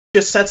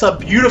just sets up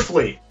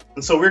beautifully.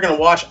 And so we're going to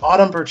watch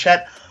Autumn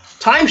Burchett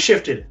time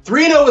shifted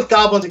 3-0 with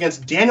Goblins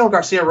against Daniel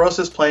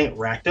Garcia-Rosas playing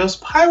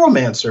Rakdos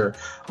Pyromancer.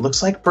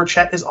 Looks like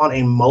Burchett is on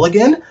a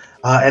mulligan,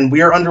 and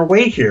we are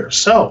underway here.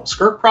 So,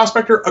 Skirk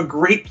Prospector, a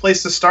great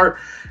place to start.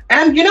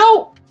 And, you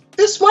know,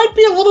 this might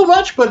be a little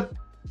much, but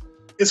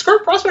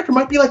Skirk Prospector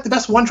might be like the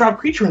best one-drop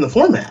creature in the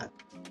format.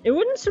 It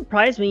wouldn't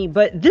surprise me,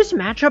 but this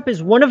matchup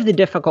is one of the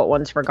difficult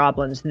ones for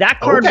Goblins. That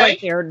card right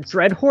there,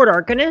 Dreadhorde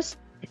Arcanist,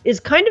 is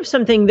kind of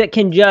something that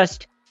can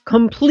just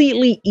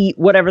completely eat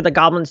whatever the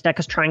Goblins deck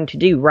is trying to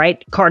do,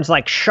 right? Cards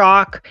like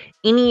Shock,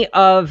 any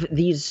of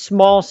these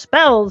small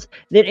spells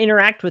that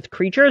interact with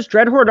creatures,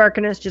 Dreadhorde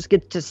Arcanist just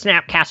gets to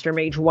Snapcaster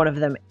Mage one of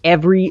them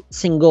every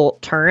single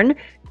turn.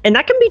 And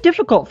that can be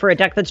difficult for a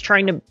deck that's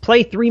trying to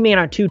play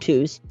 3-mana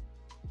 2/2s.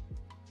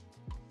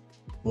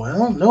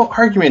 Well, no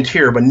argument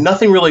here, but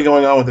nothing really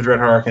going on with the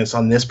Dreadhorde Arcanist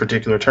on this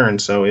particular turn.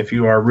 So if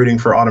you are rooting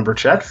for Autumn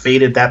Burchett,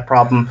 faded that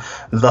problem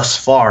thus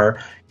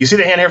far. You see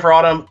the hand here for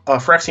Autumn, a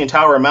Phyrexian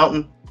Tower, a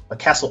Mountain, a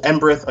Castle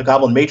Embereth, a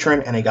Goblin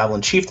Matron, and a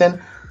Goblin Chieftain.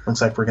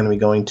 Looks like we're going to be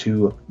going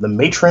to the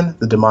Matron,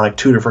 the demonic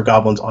tutor for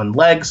Goblins on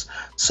legs.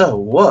 So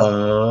what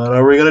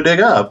are we going to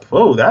dig up?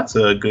 Oh, that's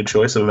a good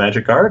choice of a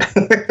magic card.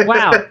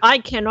 Wow, I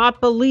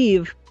cannot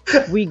believe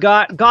we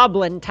got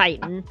Goblin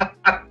Titan.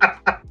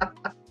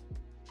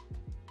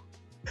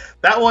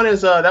 That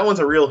one's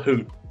a real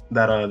hoot.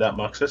 That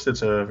Muxus.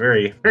 It's a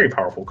very, very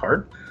powerful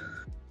card.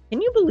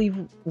 Can you believe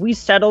we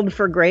settled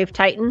for Grave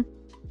Titan?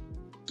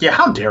 Yeah,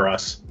 how dare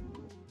us?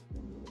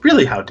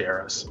 Really, how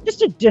dare us?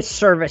 Just a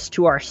disservice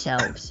to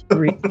ourselves.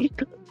 Young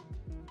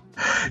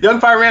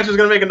Pyromancer is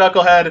going to make a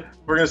Knucklehead.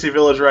 We're going to see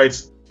Village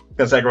Rites.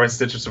 Going to sacrifice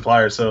Stitch of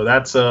Supplier. So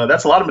that's a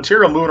lot of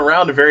material moving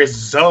around in various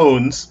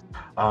zones.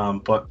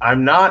 But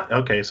I'm not...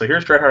 Okay, so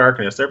here's Dreadhorde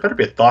Arcanist. There better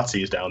be a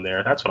Thoughtseize down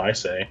there. That's what I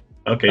say.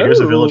 Okay, here's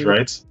a Village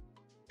Rites.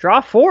 Draw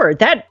 4.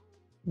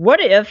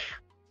 What if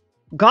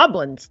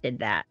Goblins did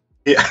that?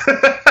 Yeah.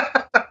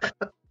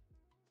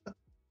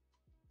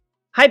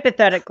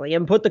 Hypothetically,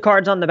 and put the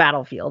cards on the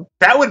battlefield.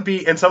 That would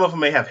be, and some of them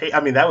may have hate.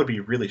 I mean, that would be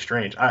really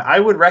strange. I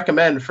would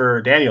recommend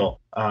for Daniel,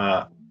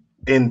 I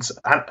would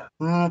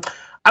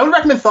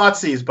recommend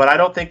Thoughtseize, but I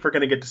don't think we're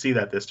going to get to see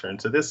that this turn.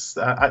 So this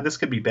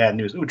could be bad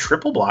news. Ooh,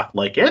 triple block,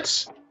 like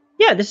it?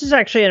 Yeah, this is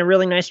actually a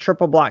really nice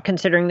triple block,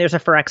 considering there's a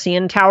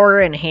Phyrexian Tower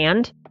in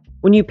hand.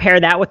 When you pair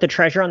that with the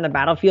treasure on the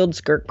battlefield,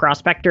 Skirk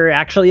Prospector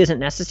actually isn't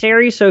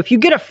necessary. So if you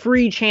get a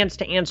free chance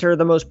to answer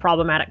the most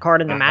problematic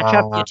card in the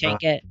matchup, you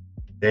take it.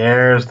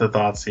 There's the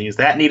Thoughtseize.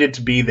 That needed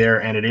to be there,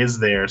 and it is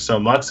there. So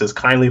Mux is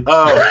kindly...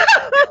 Oh!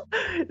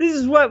 This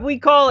is what we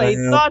call a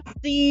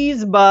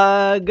Thoughtseize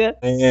bug.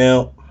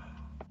 Well,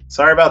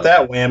 sorry about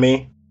that,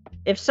 Whammy.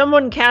 If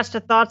someone cast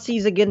a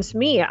Thoughtseize against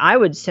me, I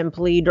would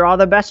simply draw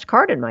the best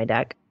card in my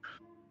deck.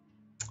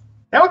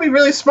 That would be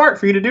really smart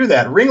for you to do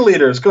that.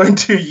 Ringleader is going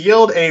to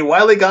yield a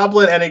Wily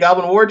Goblin and a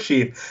Goblin War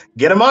Chief.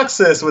 Get a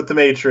Muxus with the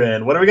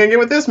Matron. What are we going to get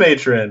with this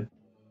Matron?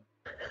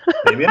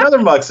 Maybe another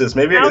Muxus.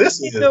 Maybe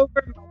this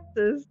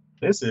is...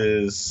 This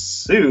is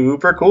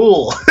super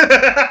cool.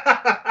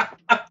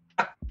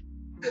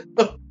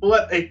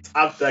 What a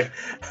top deck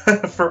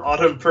for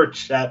Autumn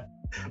Burchett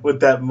with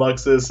that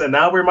Muxus. And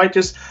now we might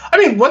just... I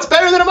mean, what's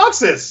better than a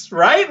Muxus,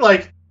 right?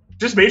 Like,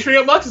 just matroning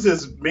up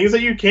Muxuses means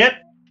that you can't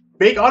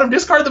make Autumn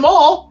discard them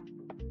all.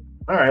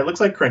 All right,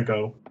 looks like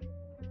Krenko.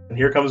 And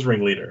here comes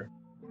Ringleader.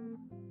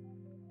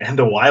 And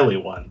a Wily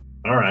one.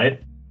 All right,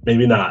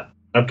 maybe not.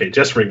 Okay,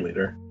 just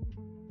Ringleader.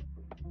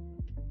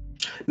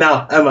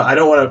 Now, Emma, I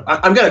don't want to...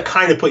 I'm going to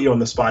kind of put you on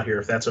the spot here,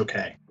 if that's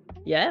okay.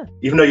 Yeah.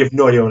 Even though you have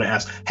no idea what to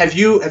ask. Have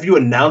you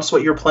announced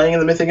what you're playing in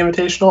the Mythic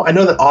Invitational? I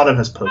know that Autumn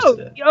has posted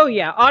it. Oh,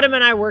 yeah. Autumn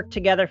and I worked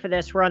together for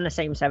this. We're on the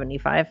same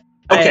 75.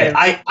 Okay,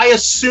 I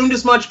assumed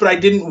as much, but I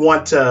didn't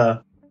want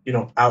to,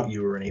 out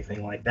you or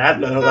anything like that.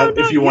 No,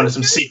 if you wanted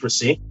some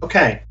secrecy.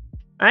 Okay.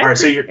 All right,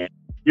 so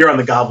you're on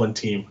the Goblin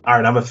team. All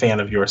right, I'm a fan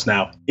of yours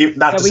now.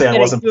 Not to say I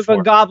wasn't before. You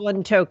have a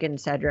Goblin token,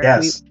 Cedric.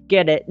 Yes. We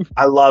get it.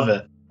 I love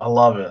it.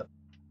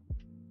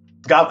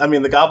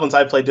 The Goblins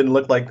I played didn't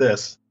look like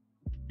this.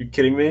 You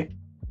kidding me?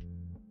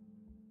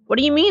 What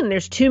do you mean?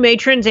 There's 2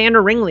 Matrons and a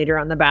Ringleader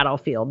on the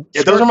battlefield.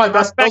 Yeah, those are my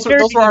best. Those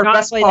are our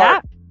best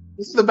cards.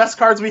 These are the best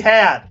cards we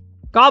had.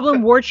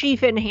 Goblin War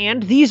Chief in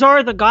hand. These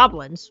are the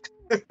Goblins.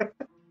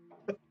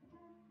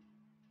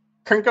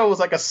 Krenko was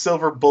like a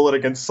silver bullet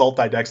against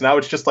Sultai decks. Now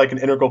it's just like an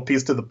integral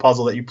piece to the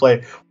puzzle that you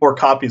play 4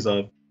 copies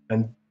of.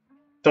 And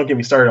don't get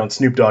me started on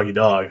Snoop Doggy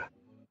Dogg.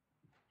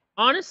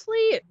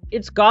 Honestly,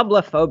 it's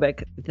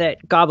goblophobic that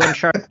Goblin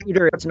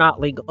Sharpshooter is not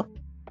legal.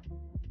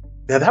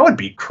 Yeah, that would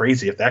be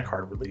crazy if that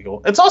card were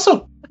legal. It's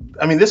also,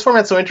 this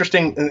format's so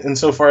interesting in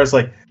so far as,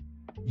 like,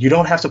 you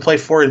don't have to play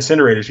 4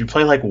 Incinerators. You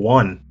play, like,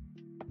 1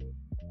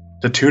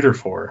 to tutor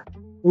for.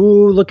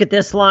 Ooh, look at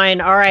this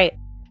line. All right.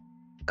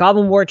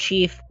 Goblin War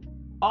Chief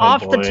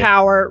off the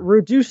tower,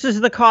 reduces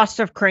the cost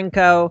of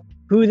Krenko,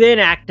 who then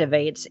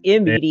activates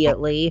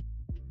immediately.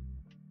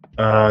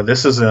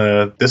 This is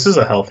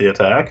a healthy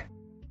attack.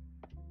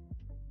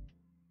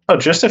 Oh,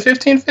 just a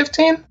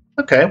 15/15?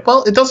 Okay,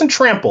 well, it doesn't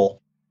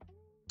trample.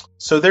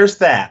 So there's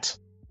that.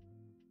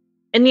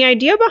 And the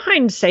idea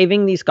behind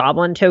saving these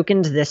goblin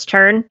tokens this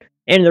turn,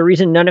 and the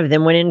reason none of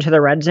them went into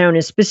the red zone,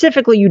 is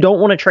specifically you don't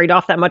want to trade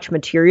off that much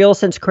material,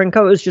 since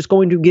Krenko is just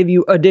going to give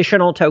you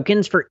additional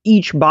tokens for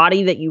each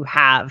body that you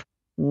have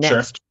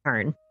next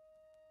turn.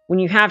 When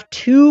you have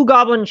 2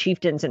 goblin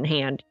chieftains in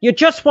hand, you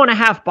just want to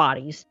have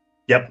bodies.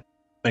 Yep.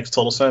 Makes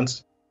total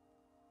sense.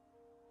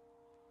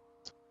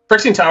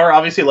 Phyrexian Tower,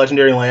 obviously a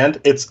legendary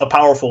land. It's a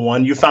powerful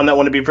one. You found that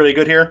one to be pretty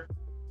good here?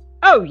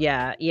 Oh,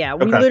 yeah.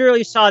 We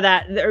literally saw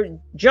that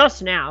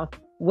just now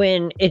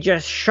when it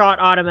just shot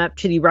Autumn up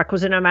to the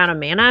requisite amount of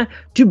mana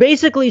to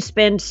basically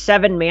spend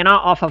 7 mana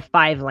off of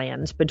 5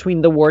 lands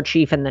between the War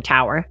Chief and the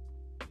Tower.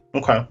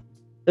 Okay.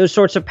 Those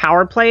sorts of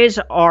power plays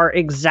are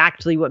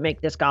exactly what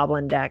make this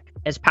Goblin deck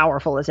as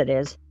powerful as it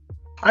is.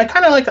 I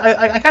kind of like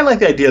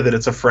the idea that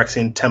it's a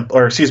Phyrexian Temple,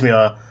 or excuse me,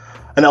 an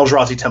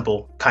Eldrazi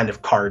Temple kind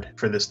of card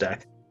for this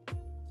deck.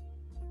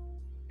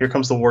 Here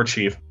comes the War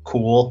Chief.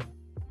 Cool.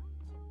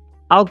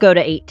 I'll go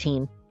to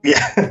 18. Yeah.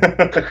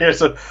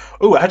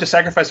 I had to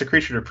sacrifice a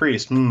creature to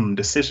priest.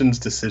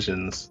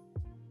 Decisions.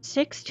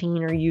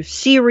 16? Are you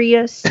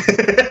serious?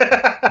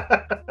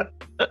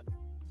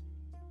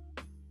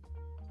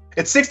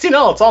 It's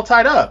 16-0. It's all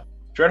tied up.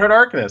 Dreadheart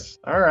Arcanist.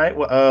 All right.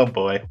 Well, oh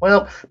boy.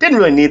 Well, didn't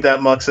really need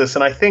that Muxus,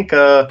 and I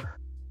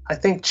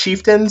think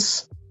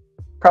Chieftain's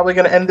probably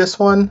going to end this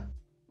one.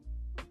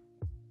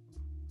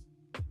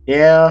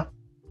 Yeah.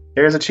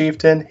 Here's a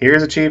Chieftain.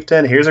 Here's a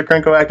Chieftain. Here's a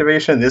Krenko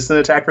activation. This is an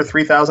attack for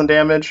 3,000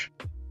 damage.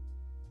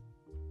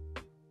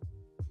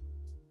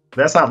 If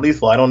that's not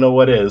lethal, I don't know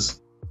what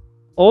is.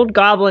 Old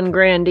Goblin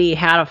Grandee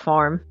had a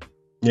farm.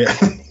 Yeah.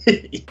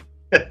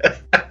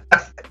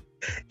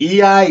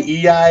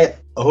 EI.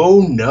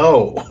 Oh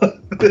no.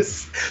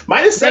 This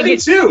minus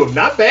 72.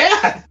 Not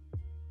bad.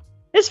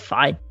 It's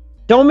fine.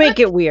 Don't make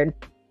it weird.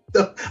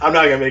 I'm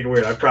not gonna make it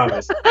weird, I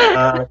promise.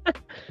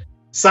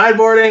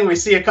 Sideboarding, we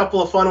see a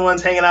couple of fun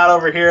ones hanging out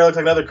over here. Looks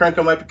like another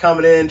Krenko might be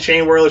coming in.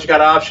 Chain Whirlers, you got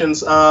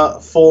options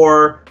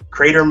for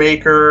Crater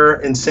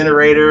Maker,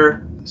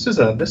 Incinerator. This is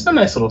a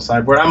nice little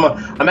sideboard.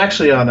 I'm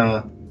actually on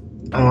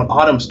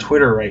Autumn's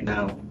Twitter right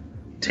now,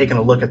 taking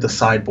a look at the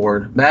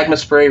sideboard. Magma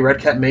Spray,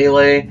 Redcat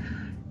Melee,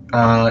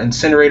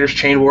 Incinerators,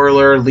 Chain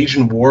Whirler,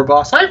 Legion War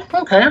Boss. I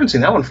haven't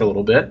seen that one for a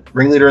little bit.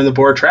 Ringleader on the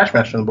board, Trash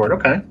Master on the board.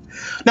 Okay.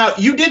 Now,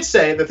 you did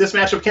say that this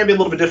matchup can be a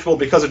little bit difficult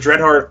because of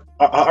Dreadheart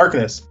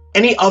Arcanist.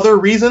 Any other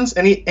reasons?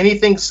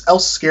 Anything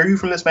else scare you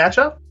from this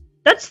matchup?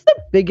 That's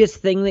the biggest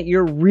thing that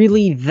you're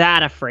really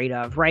that afraid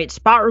of, right?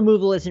 Spot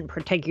removal isn't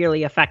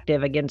particularly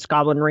effective against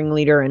Goblin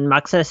Ringleader and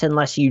Muxus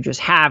unless you just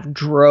have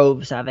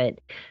droves of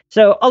it.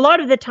 So a lot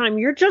of the time,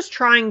 you're just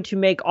trying to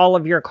make all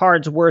of your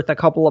cards worth a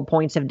couple of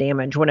points of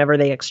damage whenever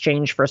they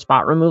exchange for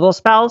spot removal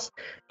spells,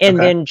 and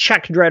then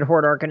check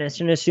Dreadhorde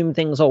Arcanist and assume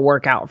things will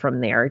work out from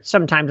there.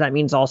 Sometimes that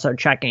means also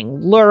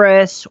checking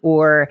Luris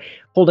or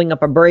holding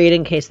up a Braid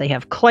in case they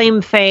have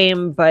Claim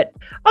Fame, but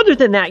other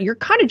than that, you're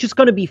kind of just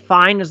going to be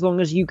fine as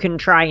long as you can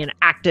try and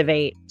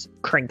activate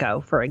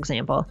Krenko, for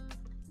example.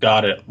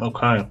 Got it.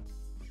 Okay.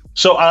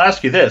 So I'll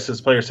ask you this,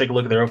 as players take a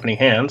look at their opening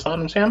hands,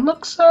 Autumn's hand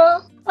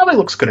probably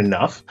looks good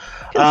enough.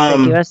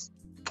 Conspicuous.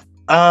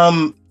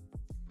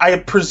 I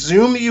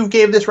presume you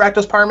gave this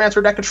Rakdos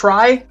Pyromancer deck a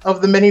try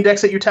of the many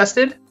decks that you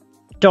tested?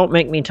 Don't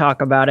make me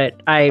talk about it.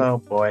 Oh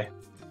boy.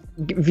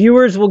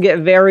 Viewers will get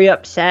very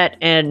upset,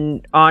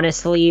 and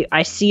honestly,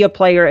 I see a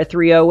player at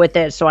 3-0 with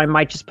it, so I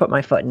might just put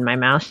my foot in my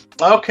mouth.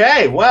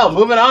 Okay, well,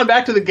 moving on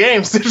back to the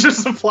game. Stitcher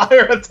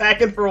Supplier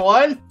attacking for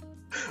 1.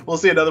 We'll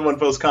see another one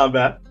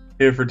post-combat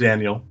here for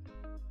Daniel.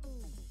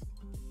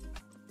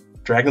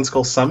 Dragon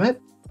Skull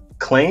Summit?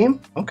 Claim?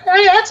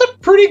 Okay, that's a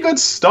pretty good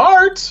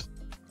start.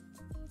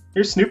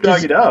 Here's Snoop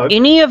Doggy Dogg.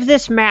 Any of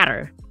this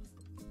matter?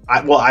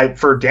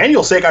 For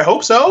Daniel's sake, I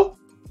hope so.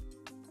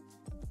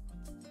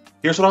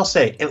 Here's what I'll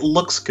say. It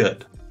looks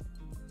good.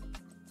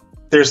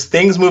 There's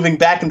things moving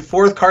back and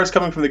forth, cards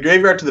coming from the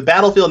graveyard to the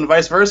battlefield and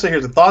vice versa.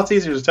 Here's a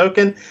Thoughtseize, here's a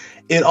token.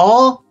 It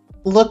all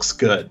looks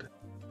good.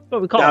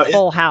 What we call a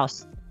full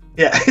house.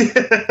 Yeah.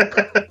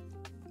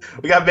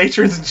 We got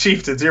Matrons and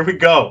Chieftains. Here we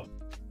go.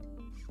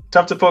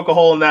 Tough to poke a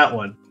hole in that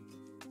one.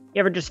 You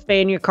ever just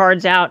fan your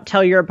cards out,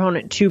 tell your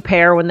opponent 2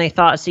 pair when they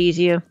Thoughtseize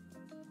you?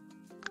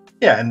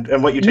 Yeah,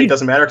 and what you take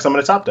doesn't matter because I'm in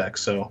a top deck,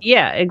 so...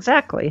 Yeah,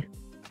 exactly.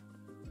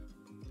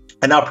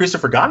 And now Priest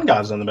of Forgotten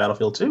God is on the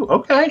battlefield, too.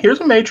 Okay, here's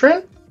a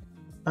Matron.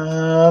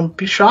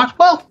 Be shocked.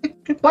 Well,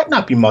 it might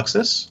not be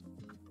Muxus.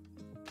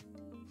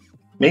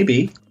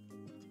 Maybe.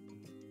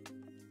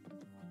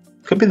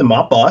 Could be the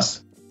Mop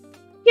Boss.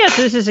 Yeah,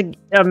 so this is a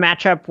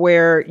matchup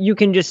where you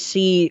can just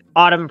see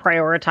Autumn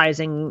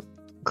prioritizing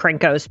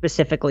Krenko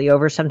specifically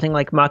over something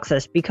like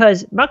Muxus,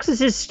 because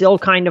Muxus is still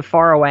kind of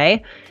far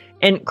away,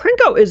 and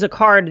Krenko is a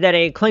card that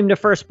a Claim to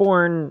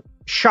Firstborn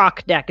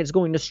shock deck is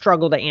going to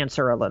struggle to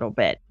answer a little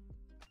bit.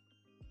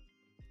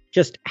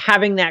 Just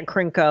having that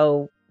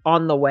Krenko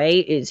on the way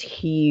is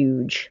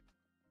huge.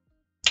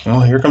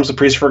 Oh, here comes the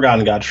Priest of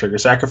Forgotten God trigger.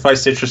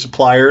 Sacrifice Stitcher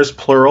Suppliers,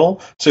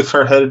 plural. 6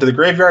 card headed to the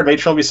graveyard.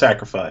 Matron will be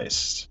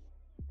sacrificed.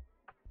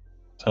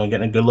 So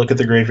getting a good look at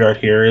the graveyard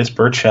here is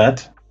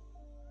Burchett.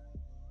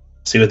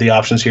 See what the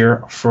options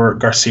here for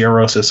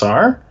Garcia-Rosas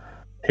are.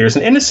 Here's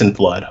an Innocent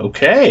Blood.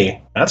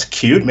 Okay, that's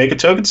cute. Make a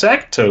token,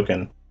 sack a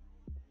token.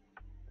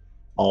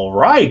 All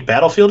right,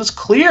 battlefield is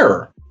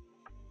clear.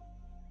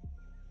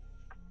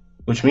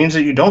 Which means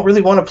that you don't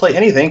really want to play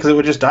anything because it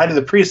would just die to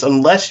the priest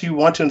unless you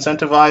want to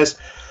incentivize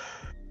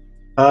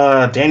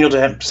Daniel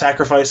to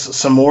sacrifice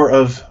some more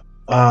of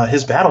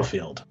his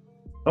battlefield.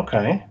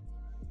 Okay.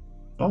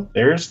 Well,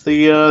 there's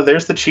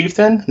the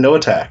chieftain. No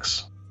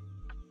attacks.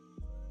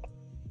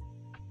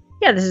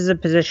 Yeah, this is a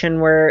position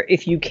where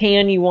if you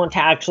can, you want to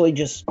actually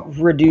just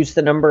reduce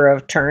the number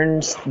of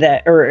turns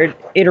or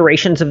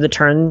iterations of the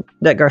turn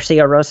that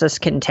Garcia-Rosas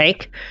can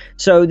take.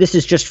 So this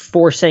is just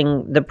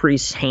forcing the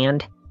priest's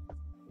hand.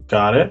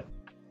 Got it.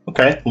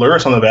 Okay,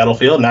 Luris on the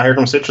battlefield. Now here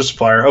comes Citrus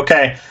Supplier.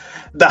 Okay,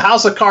 the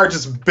House of Cards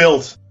is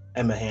built,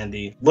 Emma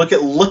Handy. Look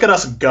at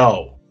us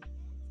go.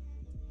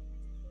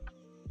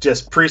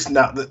 Just priest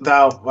now.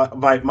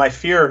 My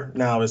fear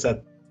now is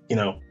that, you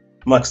know,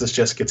 Muxus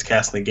just gets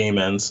cast and the game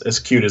ends, as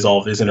cute as all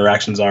of these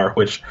interactions are,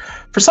 which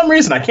for some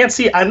reason I can't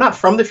see. I'm not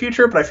from the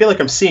future, but I feel like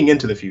I'm seeing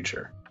into the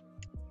future.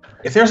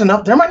 If there's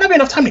enough, there might not be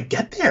enough time to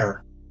get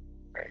there.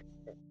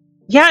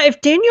 Yeah, if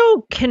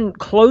Daniel can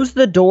close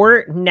the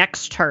door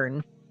next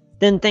turn,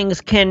 then things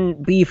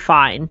can be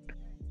fine.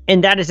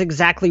 And that is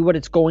exactly what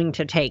it's going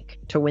to take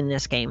to win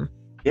this game.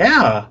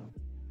 Yeah.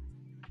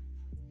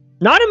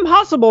 Not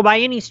impossible by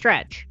any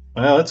stretch.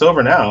 Well, it's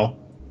over now.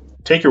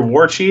 Take your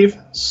War Chief,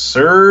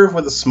 serve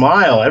with a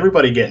smile.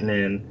 Everybody getting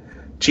in.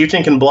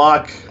 Chieftain can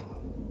block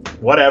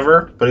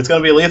whatever, but it's going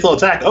to be a lethal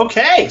attack.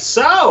 Okay,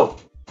 so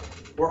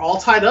we're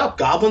all tied up.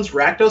 Goblins,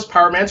 Rakdos,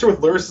 Pyromancer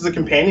with Luris as a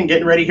companion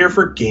getting ready here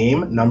for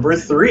game number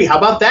 3. How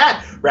about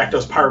that,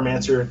 Rakdos,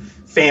 Pyromancer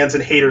fans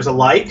and haters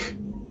alike?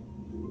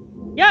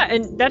 Yeah,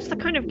 and that's the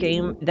kind of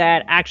game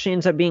that actually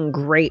ends up being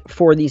great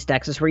for these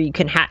decks, is where you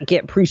can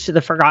get Priest of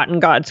the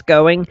Forgotten Gods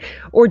going,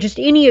 or just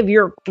any of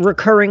your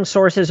recurring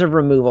sources of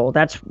removal.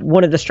 That's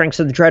one of the strengths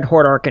of the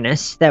Dreadhorde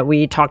Arcanist that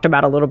we talked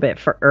about a little bit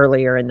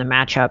earlier in the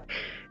matchup.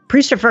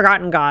 Priest of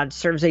Forgotten Gods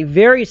serves a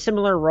very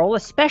similar role,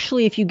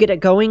 especially if you get it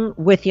going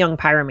with Young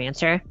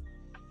Pyromancer.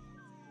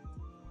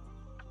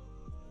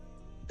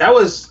 That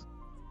was,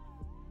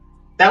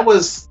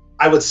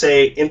 I would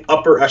say, in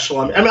upper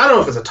echelon. I mean, I don't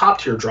know if it's a top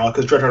tier draw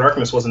because Dreadhorde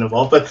Arcanist wasn't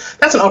involved, but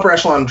that's an upper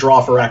echelon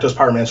draw for Rakdos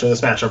Pyromancer in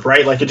this matchup,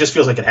 right? Like, it just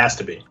feels like it has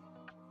to be.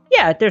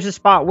 Yeah, there's a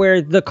spot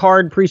where the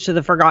card Priest of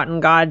the Forgotten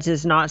Gods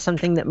is not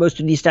something that most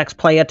of these decks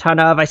play a ton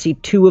of. I see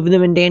 2 of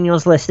them in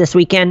Daniel's list this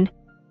weekend.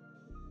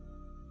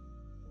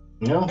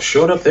 You know,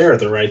 showed up there at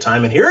the right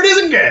time, and here it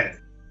is again!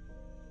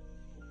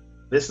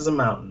 This is a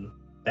mountain.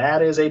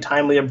 That is a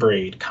timely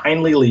abrade.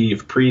 Kindly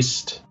leave,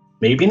 Priest.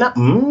 Maybe not.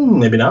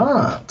 Maybe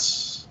not.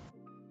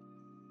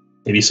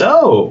 Maybe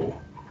so.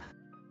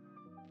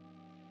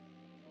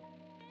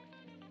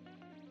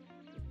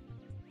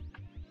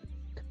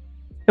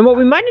 And what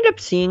we might end up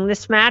seeing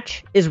this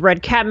match is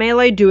Red Cat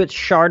Melee do its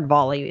Shard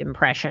Volley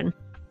impression.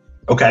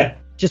 Okay.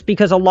 Just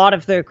because a lot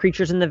of the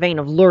creatures in the vein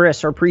of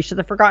Luris or Priest of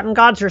the Forgotten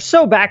Gods are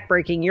so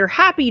backbreaking, you're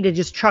happy to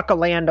just chuck a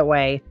land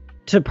away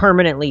to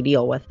permanently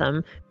deal with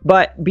them.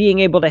 But being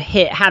able to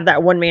have that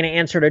 1-mana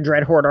answer to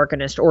Dreadhorde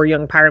Arcanist or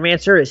Young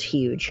Pyromancer is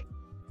huge.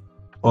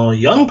 Well,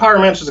 Young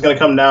Pyromancer is going to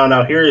come down.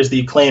 Now, here is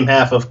the claim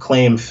half of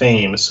Claim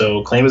Fame.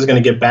 So, Claim is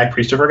going to get back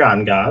Priest of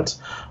Forgotten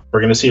Gods. We're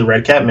going to see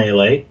Red Cat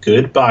Melee.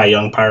 Goodbye,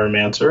 Young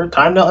Pyromancer.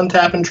 Time to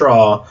untap and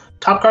draw.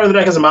 Top card of the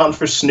deck is a Mountain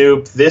for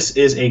Snoop. This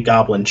is a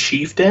Goblin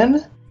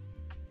Chieftain.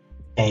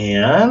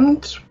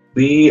 And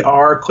we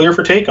are clear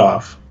for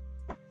takeoff.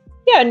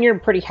 Yeah, and you're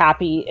pretty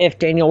happy if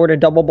Daniel were to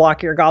double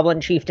block your Goblin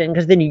Chieftain,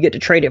 because then you get to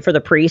trade it for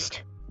the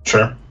Priest.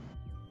 Sure.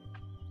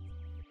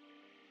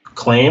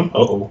 Claim.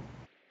 Uh-oh.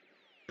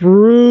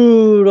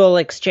 Brutal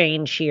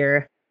exchange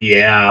here.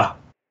 Yeah,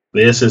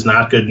 this is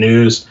not good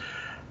news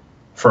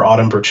for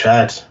Autumn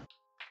Burchett.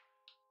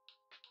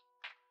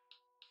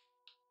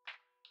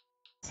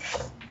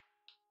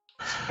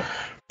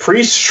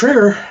 Priest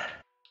trigger,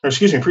 or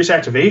excuse me, Priest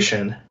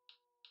activation.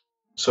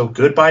 So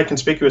goodbye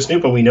Conspicuous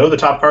Snoop, and we know the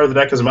top card of the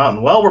deck is a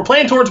Mountain. Well, we're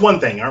playing towards one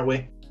thing, aren't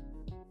we?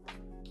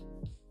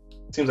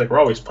 Seems like we're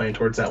always playing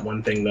towards that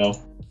one thing, though.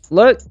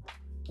 Look,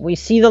 we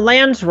see the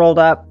lands rolled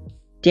up.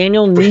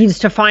 Daniel needs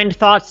to find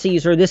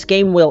Thoughtseize or this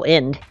game will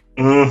end.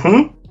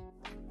 Mm-hmm.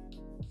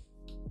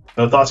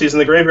 No Thoughtseize in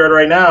the graveyard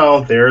right now.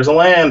 There's a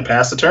land.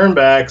 Pass the turn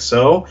back.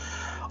 So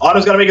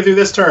Autumn's got to make it through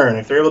this turn.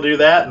 If they're able to do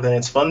that, then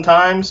it's fun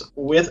times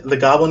with the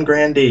Goblin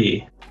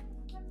Grandee.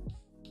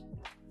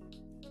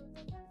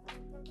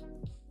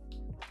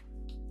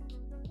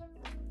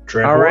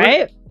 Dreadhorde. All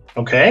right.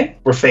 Okay.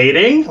 We're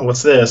fading.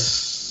 What's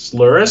this?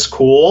 Luris.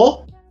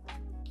 Cool.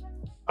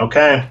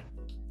 Okay.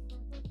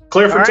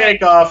 Clear for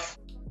takeoff.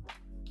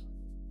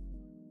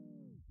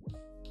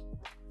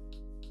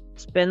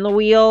 Spin the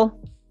wheel.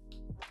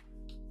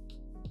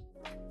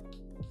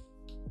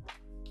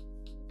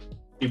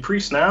 You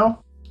priest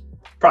now?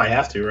 Probably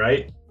have to,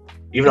 right?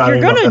 Even if you're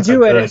going to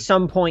do it at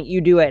some point,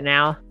 you do it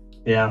now.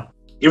 Yeah.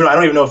 Even I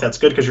don't even know if that's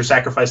good because you're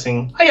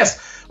sacrificing. I guess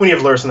when you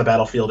have Luris on the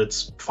battlefield,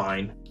 it's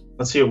fine.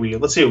 Let's see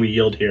what we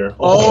yield here.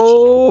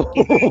 Oh.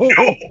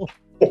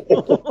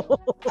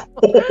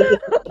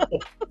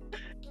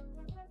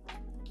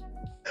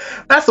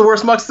 That's the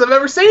worst Muxus I've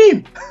ever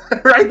seen.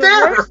 Right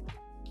there.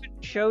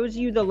 Shows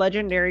you the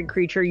legendary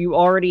creature you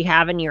already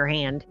have in your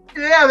hand.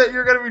 Yeah, that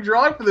you're going to be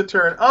drawing for the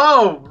turn.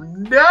 Oh,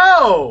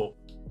 no.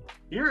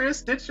 Here is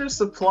Stitcher's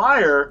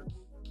Supplier.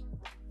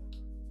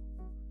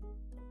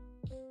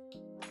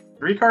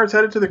 3 cards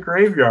headed to the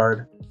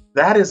graveyard.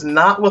 That is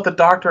not what the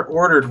doctor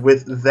ordered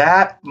with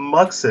that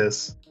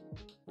Muxus.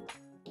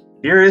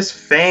 Here is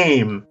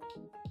Fame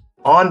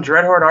on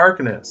Dreadhorde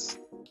Arcanist.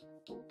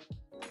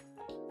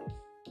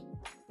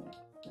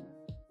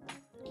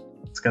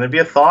 It's going to be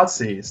a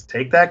Thoughtseize.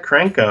 Take that,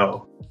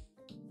 Krenko.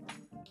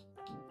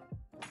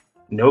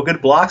 No good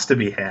blocks to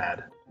be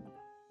had.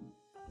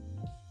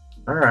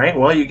 Alright,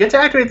 well, you get to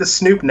activate the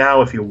Snoop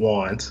now if you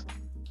want.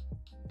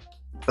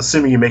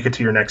 Assuming you make it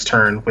to your next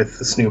turn with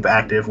the Snoop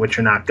active, which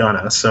you're not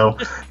gonna, so...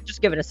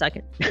 Just give it a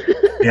second.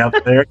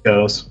 Yep, there it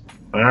goes.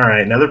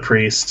 Alright, another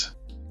Priest.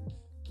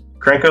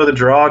 Krenko the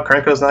draw.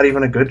 Krenko's not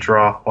even a good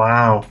draw.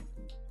 Wow.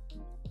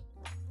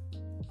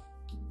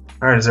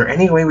 Alright, is there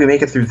any way we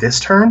make it through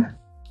this turn?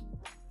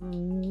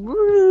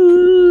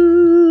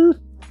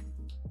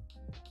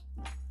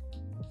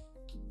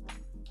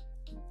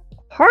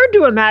 Hard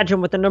to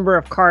imagine with the number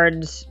of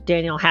cards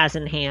Daniel has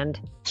in hand.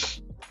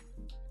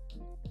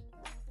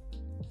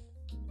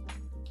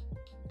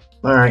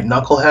 Alright,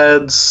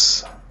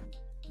 Knuckleheads.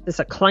 Is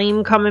a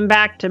claim coming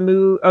back to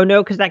move? Oh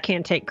no, because that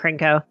can't take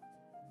Krenko.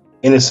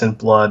 Innocent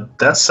Blood.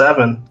 That's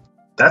 7.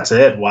 That's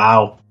it.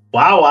 Wow.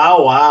 Wow,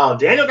 wow, wow.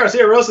 Daniel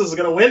Garcia-Rosas is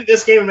going to win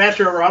this game of match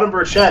over Autumn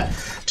Burchett.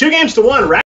 2-1.